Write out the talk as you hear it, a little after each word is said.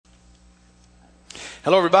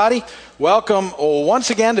Hello, everybody. Welcome once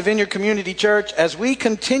again to Vineyard Community Church as we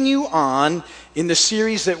continue on in the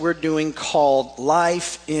series that we're doing called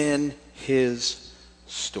Life in His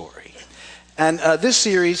Story. And this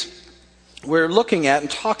series, we're looking at and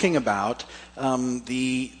talking about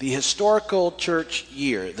the historical church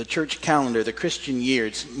year, the church calendar, the Christian year.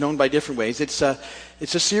 It's known by different ways. It's a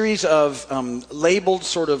series of labeled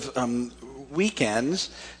sort of weekends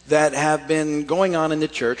that have been going on in the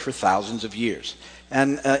church for thousands of years.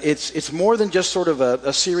 And it's more than just sort of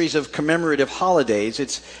a series of commemorative holidays.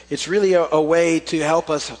 It's really a way to help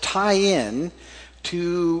us tie in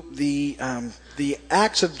to the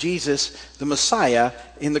acts of Jesus, the Messiah,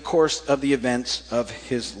 in the course of the events of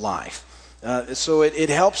his life. So it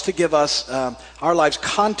helps to give us our life's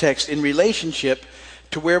context in relationship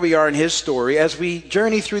to where we are in his story as we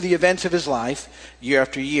journey through the events of his life year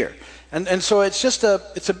after year. And so it's just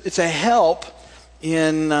a help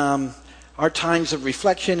in our times of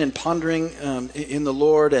reflection and pondering in the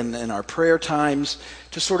Lord and our prayer times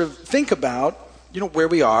to sort of think about, where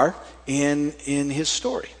we are in his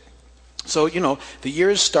story. So, the year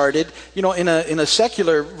has started, in a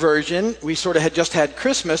secular version, we sort of had just had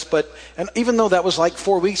Christmas, and even though that was like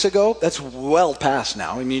 4 weeks ago, that's well past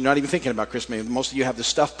now. I mean, you're not even thinking about Christmas. Most of you have the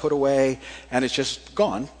stuff put away, and it's just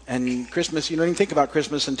gone. And Christmas, you don't even think about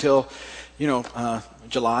Christmas until,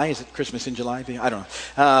 July. Is it Christmas in July? I don't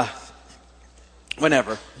know.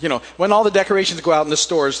 Whenever, when all the decorations go out in the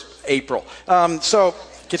stores, April. So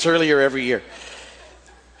it gets earlier every year.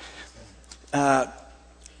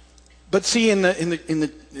 But see, in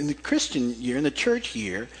the Christian year, in the church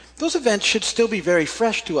year, those events should still be very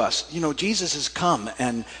fresh to us. Jesus has come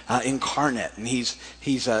and incarnate, and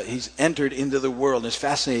he's entered into the world. It's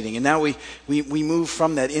fascinating, and now we move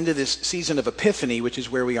from that into this season of Epiphany, which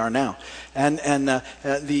is where we are now. And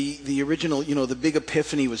the original, the big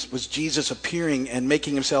Epiphany was Jesus appearing and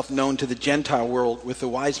making himself known to the Gentile world with the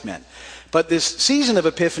wise men. But this season of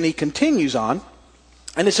Epiphany continues on,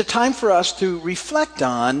 and it's a time for us to reflect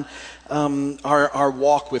on our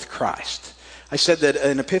walk with Christ. I said that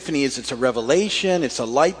an epiphany it's a revelation, it's a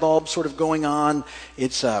light bulb sort of going on.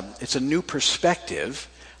 It's a new perspective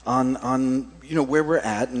on where we're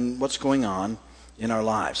at and what's going on in our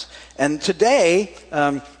lives. And today,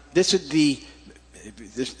 this is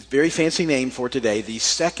this very fancy name for today, the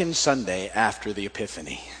second Sunday after the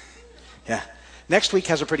Epiphany. Yeah. Next week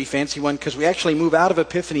has a pretty fancy one because we actually move out of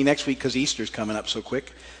Epiphany next week because Easter's coming up so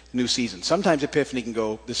quick. New season. Sometimes Epiphany can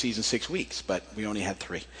go the season 6 weeks, but we only had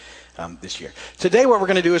 3 this year. Today what we're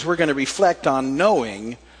going to do is we're going to reflect on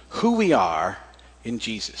knowing who we are in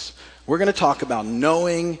Jesus. We're going to talk about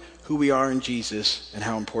knowing who we are in Jesus and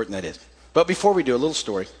how important that is. But before we do, a little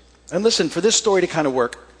story. And listen, for this story to kind of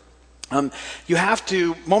work, you have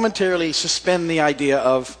to momentarily suspend the idea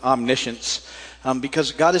of omniscience.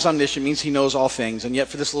 Because God is omniscient means he knows all things, and yet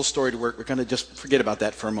for this little story to work, we're going to just forget about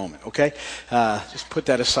that for a moment, okay? Just put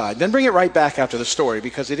that aside. Then bring it right back after the story,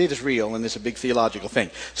 because it is real and it's a big theological thing.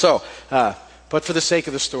 So, but for the sake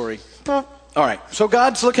of the story, all right. So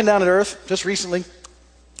God's looking down at earth just recently,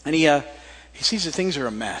 and he sees that things are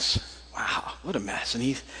a mess. Wow, what a mess. And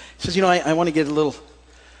he says, I want to get a little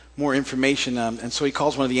more information, and so he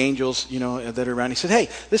calls one of the angels, that are around. He said, hey,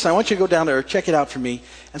 listen, I want you to go down there, check it out for me,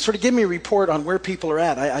 and sort of give me a report on where people are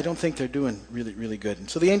at. I don't think they're doing really, really good. And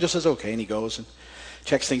so the angel says, okay, and he goes and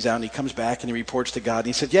checks things out, and he comes back and he reports to God, and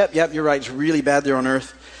he said, yep, you're right, it's really bad there on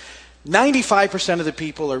earth. 95% of the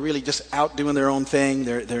people are really just out doing their own thing.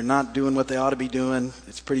 They're not doing what they ought to be doing.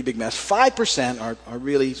 It's a pretty big mess. 5% are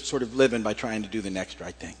really sort of living by trying to do the next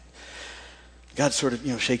right thing. God sort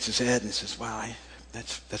of, shakes his head and says, wow,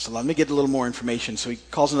 That's a lot. Let me get a little more information. So he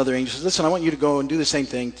calls another angel and says, listen, I want you to go and do the same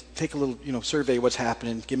thing. Take a little, survey what's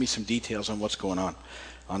happening. Give me some details on what's going on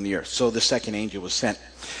the earth. So the second angel was sent.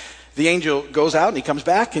 The angel goes out and he comes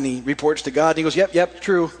back and he reports to God. And he goes, yep,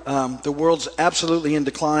 true. The world's absolutely in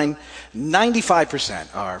decline.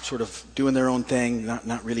 95% are sort of doing their own thing,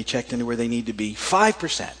 not really checked into where they need to be.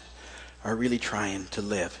 5% are really trying to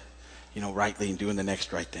live, rightly and doing the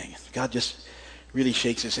next right thing. God just really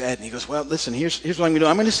shakes his head and he goes, well, listen, here's what I'm going to do.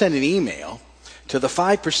 I'm going to send an email to the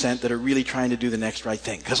 5% that are really trying to do the next right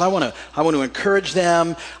thing, because I want to encourage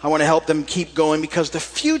them. I want to help them keep going, because the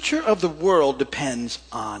future of the world depends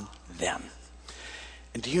on them.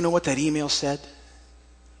 And do you know what that email said?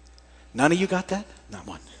 None of you got that? Not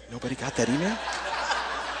one. Nobody got that email?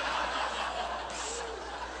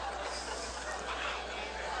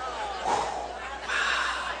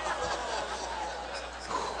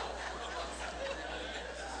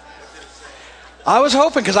 I was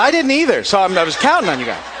hoping, because I didn't either, so I was counting on you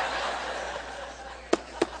guys.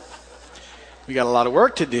 We got a lot of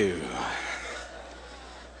work to do.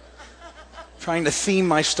 trying to theme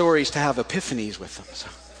my stories to have epiphanies with them. So.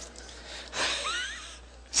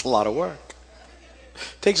 It's a lot of work.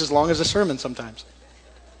 It takes as long as a sermon sometimes.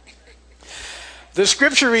 The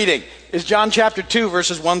scripture reading is John chapter 2,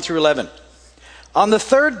 verses 1 through 11. On the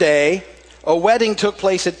third day, a wedding took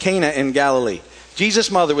place at Cana in Galilee.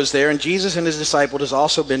 Jesus' mother was there, and Jesus and his disciples had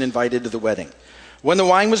also been invited to the wedding. When the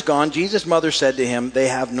wine was gone, Jesus' mother said to him, "They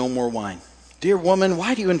have no more wine." "Dear woman,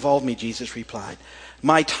 why do you involve me?" Jesus replied.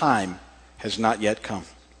 "My time has not yet come."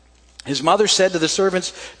 His mother said to the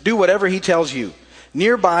servants, "Do whatever he tells you."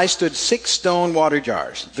 Nearby stood 6 stone water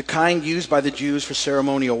jars, the kind used by the Jews for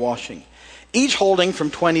ceremonial washing, each holding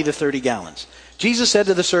from 20 to 30 gallons. Jesus said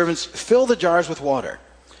to the servants, "Fill the jars with water."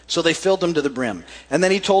 So they filled them to the brim. And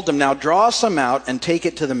then he told them, "Now draw some out and take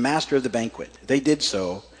it to the master of the banquet." They did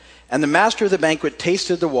so. And the master of the banquet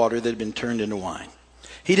tasted the water that had been turned into wine.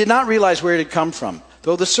 He did not realize where it had come from,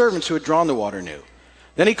 though the servants who had drawn the water knew.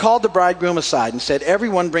 Then he called the bridegroom aside and said,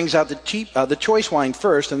 "Everyone brings out the choice wine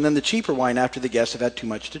first, and then the cheaper wine after the guests have had too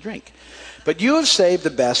much to drink. But you have saved the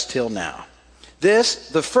best till now." This,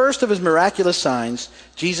 the first of his miraculous signs,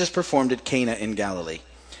 Jesus performed at Cana in Galilee.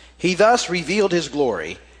 He thus revealed his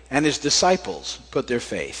glory, and his disciples put their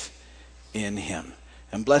faith in him.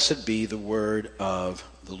 And blessed be the word of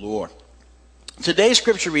the Lord. Today's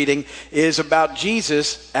scripture reading is about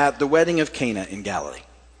Jesus at the wedding of Cana in Galilee.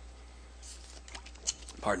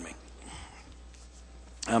 Pardon me.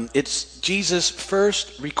 It's Jesus'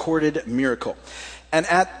 first recorded miracle. And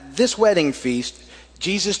at this wedding feast,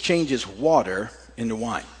 Jesus changes water into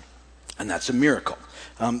wine. And that's a miracle.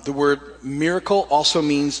 The word miracle also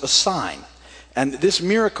means a sign. And this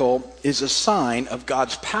miracle is a sign of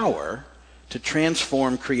God's power to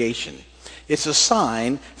transform creation. It's a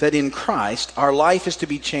sign that in Christ our life is to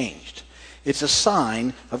be changed. It's a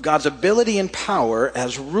sign of God's ability and power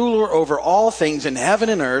as ruler over all things in heaven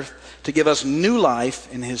and earth to give us new life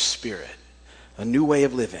in his Spirit. A new way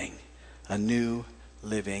of living. A new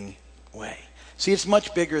living way. See, it's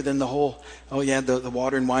much bigger than the whole, the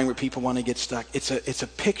water and wine where people want to get stuck. It's a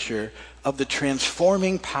picture of the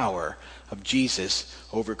transforming power of Jesus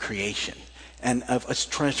over creation. And of a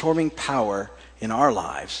transforming power in our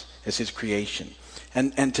lives as his creation.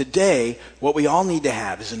 And today, what we all need to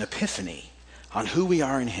have is an epiphany on who we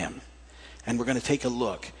are in him. And we're going to take a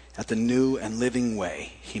look at the new and living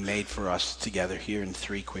way he made for us together here in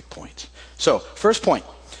 3 quick points. So, first point,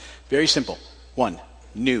 very simple. 1,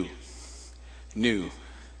 new. New.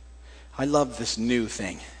 I love this new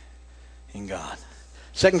thing in God.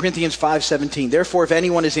 2 Corinthians 5:17, "Therefore, if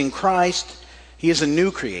anyone is in Christ, he is a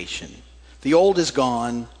new creation. The old is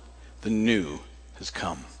gone, the new has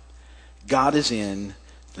come." God is in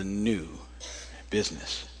the new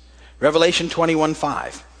business. Revelation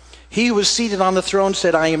 21:5, "He who was seated on the throne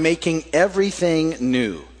said, 'I am making everything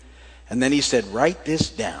new.' And then he said, 'Write this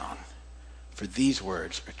down, for these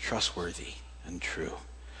words are trustworthy and true.'"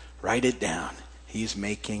 Write it down. He is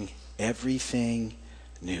making everything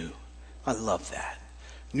new. I love that.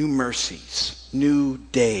 New mercies, new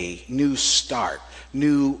day, new start,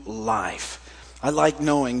 new life. I like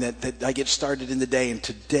knowing that I get started in the day, and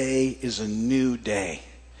today is a new day.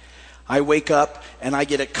 I wake up and I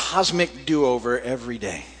get a cosmic do-over every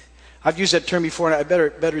day. I've used that term before, and I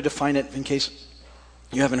better define it in case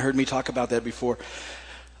you haven't heard me talk about that before.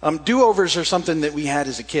 Do-overs are something that we had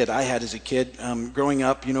as a kid. I had as a kid. Growing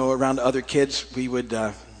up, around other kids, we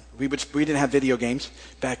didn't have video games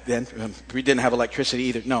back then. We didn't have electricity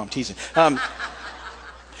either. No, I'm teasing.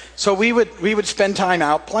 So we would spend time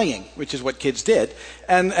out playing, which is what kids did.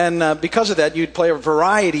 And because of that, you'd play a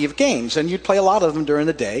variety of games. And you'd play a lot of them during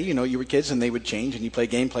the day. You were kids, and they would change. And you play a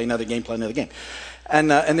game, play another game, play another game. And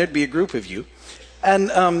there'd be a group of you.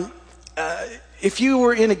 And if you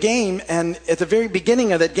were in a game, and at the very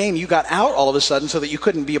beginning of that game, you got out all of a sudden so that you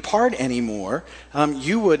couldn't be a part anymore,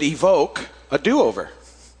 you would evoke a do-over.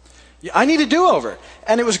 I need a do-over.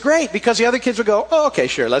 And it was great because the other kids would go, "Oh, okay,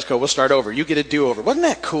 sure, let's go. We'll start over. You get a do-over." Wasn't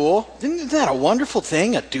that cool? Isn't that a wonderful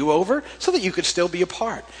thing, a do-over? So that you could still be a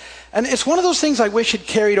part. And it's one of those things I wish had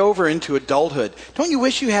carried over into adulthood. Don't you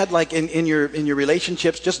wish you had, like, in your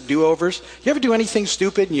relationships, just do-overs? You ever do anything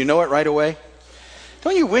stupid and you know it right away?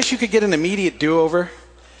 Don't you wish you could get an immediate do-over?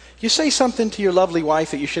 You say something to your lovely wife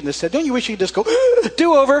that you shouldn't have said. Don't you wish you could just go,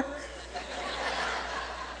 "Do-over"?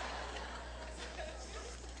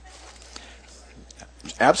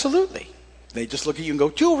 Absolutely. They just look at you and go,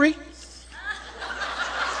 "Jewelry."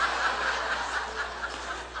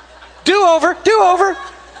 Do-over, do-over.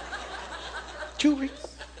 Jewelry.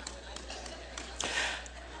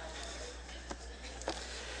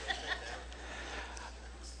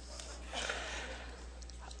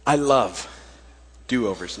 I love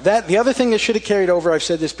Do-overs. The other thing that should have carried over, I've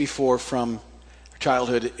said this before, from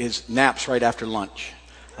childhood, is naps right after lunch.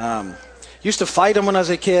 Used to fight them when I was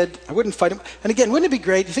a kid. I wouldn't fight them. And again, wouldn't it be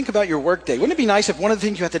great? You think about your work day. Wouldn't it be nice if one of the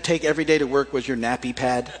things you had to take every day to work was your nappy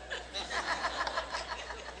pad?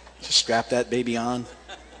 Just strap that baby on.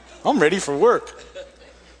 I'm ready for work.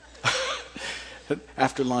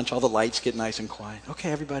 After lunch, all the lights get nice and quiet. Okay,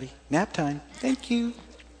 everybody, nap time. Thank you.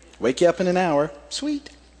 Wake you up in an hour. Sweet.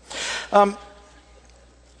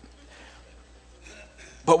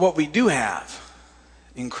 But what we do have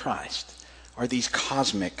in Christ are these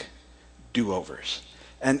cosmic do-overs.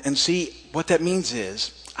 And see, what that means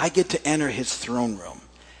is I get to enter his throne room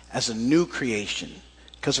as a new creation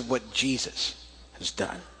because of what Jesus has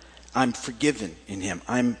done. I'm forgiven in him.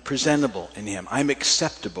 I'm presentable in him. I'm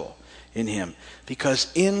acceptable in him.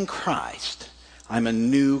 Because in Christ, I'm a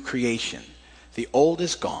new creation. The old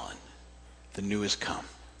is gone. The new has come.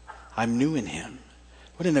 I'm new in him.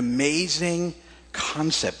 What an amazing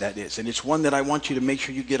concept that is. And it's one that I want you to make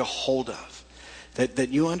sure you get a hold of. That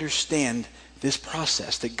you understand this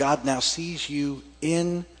process. That God now sees you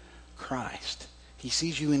in Christ. He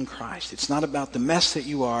sees you in Christ. It's not about the mess that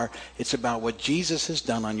you are. It's about what Jesus has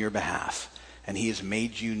done on your behalf. And he has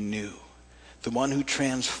made you new. The one who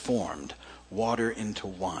transformed water into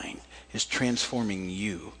wine is transforming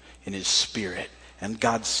you in his spirit. And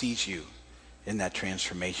God sees you in that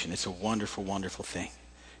transformation. It's a wonderful, wonderful thing.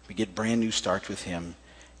 We get brand new starts with him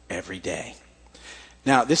every day.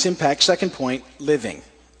 Now, this impacts, second point, living.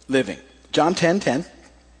 John 10:10.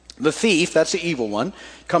 The thief, that's the evil one,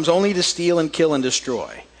 comes only to steal and kill and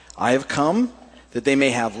destroy. I have come that they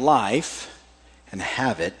may have life and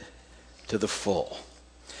have it to the full.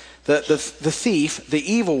 The thief,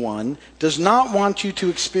 the evil one, does not want you to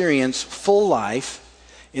experience full life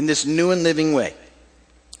in this new and living way.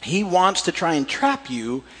 He wants to try and trap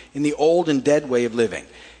you in the old and dead way of living.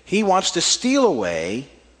 He wants to steal away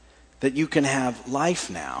that you can have life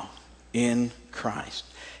now in Christ.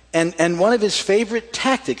 And one of his favorite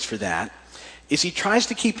tactics for that is he tries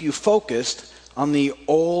to keep you focused on the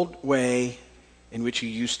old way in which you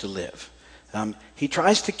used to live. He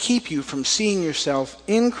tries to keep you from seeing yourself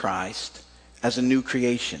in Christ as a new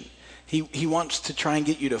creation. He wants to try and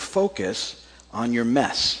get you to focus on your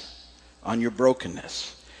mess, on your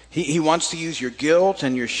brokenness. He wants to use your guilt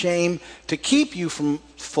and your shame to keep you from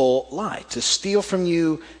full life, to steal from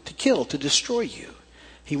you, to kill, to destroy you.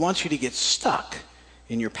 He wants you to get stuck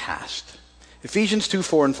in your past. Ephesians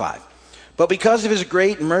 2:4-5. But because of his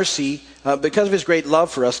great mercy, because of his great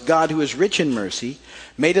love for us, God, who is rich in mercy,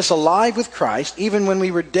 made us alive with Christ, even when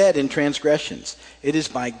we were dead in transgressions. It is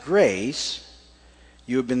by grace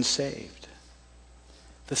you have been saved.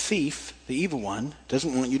 The thief, the evil one,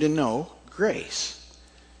 doesn't want you to know grace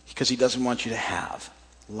because he doesn't want you to have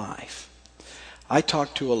life. I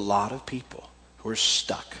talk to a lot of people who are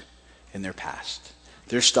stuck in their past.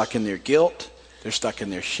 They're stuck in their guilt. They're stuck in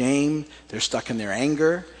their shame. They're stuck in their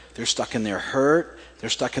anger. They're stuck in their hurt. They're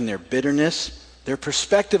stuck in their bitterness. Their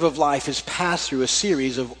perspective of life is passed through a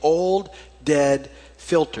series of old, dead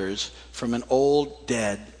filters from an old,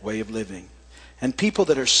 dead way of living. And people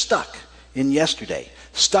that are stuck in yesterday,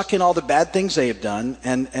 stuck in all the bad things they have done,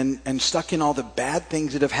 and stuck in all the bad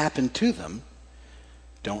things that have happened to them,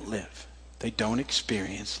 don't live. They don't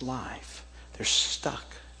experience life. They're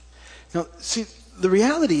stuck. Now, see, the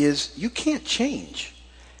reality is you can't change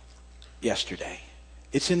yesterday.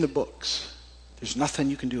 It's in the books. There's nothing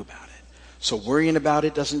you can do about it. So worrying about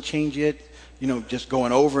it doesn't change it. Just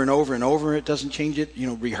going over and over and over it doesn't change it.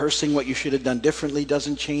 Rehearsing what you should have done differently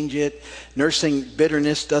doesn't change it. Nursing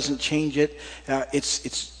bitterness doesn't change it.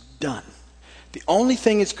 It's done. The only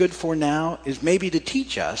thing it's good for now is maybe to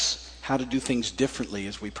teach us how to do things differently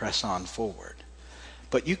as we press on forward.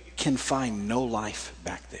 But you can find no life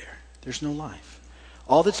back there. There's no life.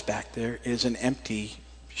 All that's back there is an empty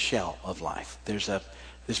shell of life.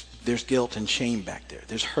 There's guilt and shame back there.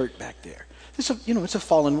 There's hurt back there. It's a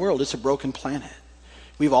fallen world. It's a broken planet.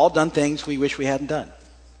 We've all done things we wish we hadn't done.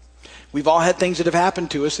 We've all had things that have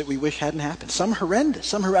happened to us that we wish hadn't happened. Some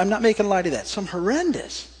horrendous. I'm not making light of that. Some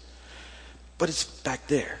horrendous. But it's back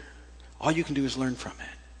there. All you can do is learn from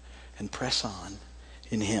it and press on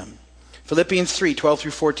in him. Philippians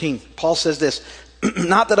 3:12-14. Paul says this,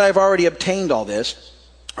 not that I have already obtained all this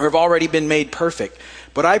or have already been made perfect,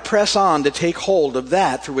 but I press on to take hold of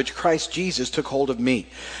that for which Christ Jesus took hold of me.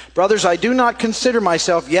 Brothers, I do not consider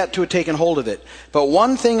myself yet to have taken hold of it. But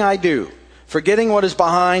one thing I do, forgetting what is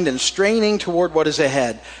behind and straining toward what is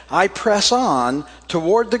ahead, I press on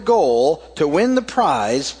toward the goal to win the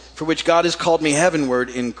prize for which God has called me heavenward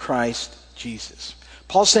in Christ Jesus.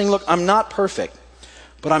 Paul's saying, look, I'm not perfect,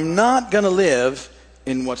 but I'm not going to live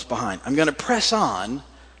in what's behind. I'm going to press on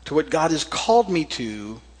to what God has called me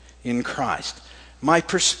to in Christ. My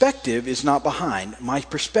perspective is not behind. My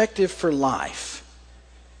perspective for life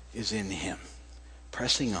is in him.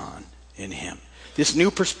 Pressing on in him. This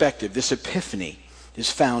new perspective, this epiphany,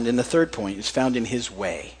 is found in the third point, is found in his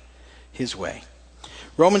way. His way.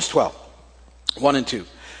 Romans 12, 1 and 2.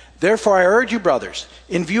 Therefore I urge you, brothers,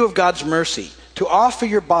 in view of God's mercy, to offer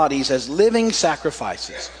your bodies as living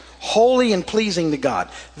sacrifices, holy and pleasing to God.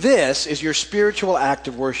 This is your spiritual act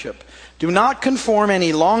of worship. Do not conform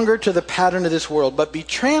any longer to the pattern of this world, but be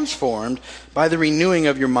transformed by the renewing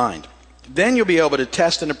of your mind. Then you'll be able to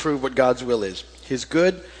test and approve what God's will is, his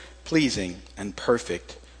good, pleasing, and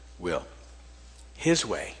perfect will. His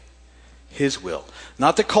way, his will.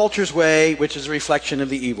 Not the culture's way, which is a reflection of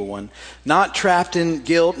the evil one. Not trapped in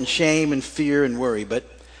guilt and shame and fear and worry, but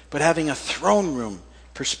having a throne room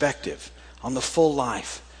perspective on the full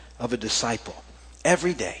life of a disciple.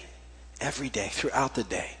 Every day, throughout the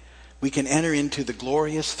day, we can enter into the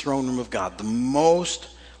glorious throne room of God, the most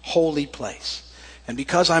holy place. And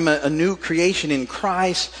because I'm a new creation in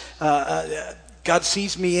Christ, God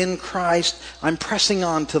sees me in Christ, I'm pressing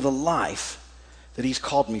on to the life that he's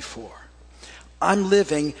called me for. I'm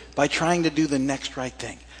living by trying to do the next right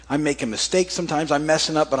thing. I'm making mistakes sometimes, I'm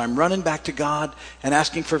messing up, but I'm running back to God and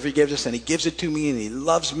asking for forgiveness, and he gives it to me, and he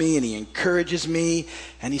loves me, and he encourages me,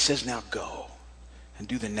 and he says, now go and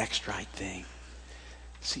do the next right thing.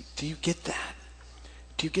 See, do you get that?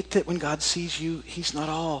 Do you get that when God sees you, he's not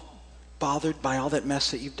all bothered by all that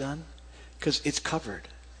mess that you've done? Because it's covered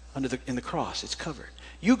in the cross. It's covered.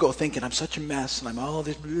 You go thinking, I'm such a mess, and I'm all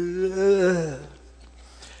this. Blah.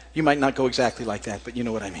 You might not go exactly like that, but you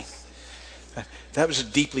know what I mean. That was a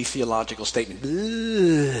deeply theological statement.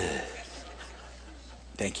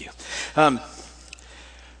 Thank you. But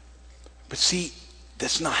see,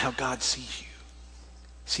 that's not how God sees you.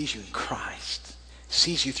 He sees you in Christ.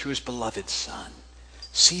 Sees you through his beloved Son.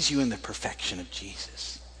 Sees you in the perfection of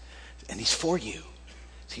Jesus. And he's for you.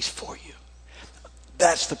 He's for you.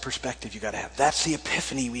 That's the perspective you got to have. That's the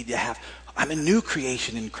epiphany we need to have. I'm a new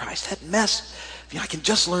creation in Christ. That mess, I can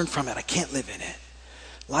just learn from it. I can't live in it.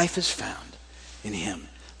 Life is found in him.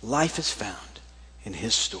 Life is found in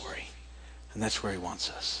his story. And that's where he wants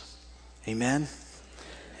us. Amen?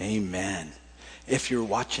 Amen. If you're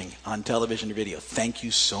watching on television or video, thank you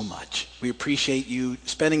so much. We appreciate you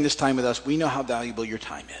spending this time with us. We know how valuable your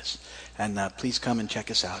time is. And please come and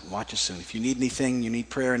check us out and watch us soon. If you need anything, you need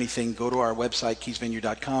prayer, anything, go to our website,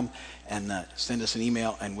 keysvineyard.com, and send us an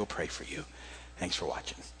email, and we'll pray for you. Thanks for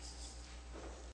watching.